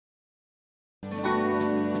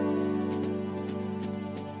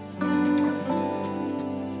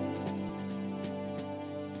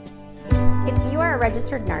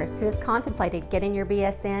registered nurse who has contemplated getting your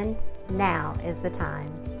BSN, now is the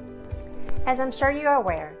time. As I'm sure you are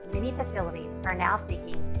aware, many facilities are now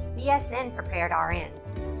seeking BSN prepared RNs,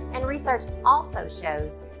 and research also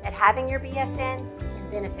shows that having your BSN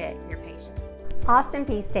can benefit your patients. Austin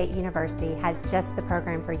Peay State University has just the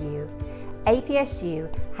program for you.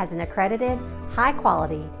 APSU has an accredited,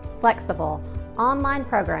 high-quality, flexible, online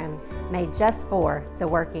program made just for the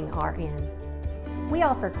working RN. We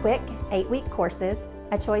offer quick 8-week courses,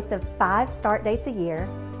 a choice of 5 start dates a year,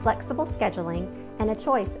 flexible scheduling, and a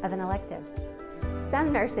choice of an elective.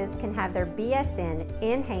 Some nurses can have their BSN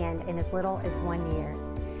in hand in as little as 1 year.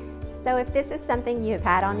 So if this is something you have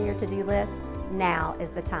had on your to-do list, now is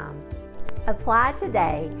the time. Apply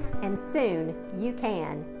today, and soon you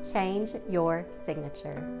can change your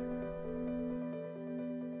signature.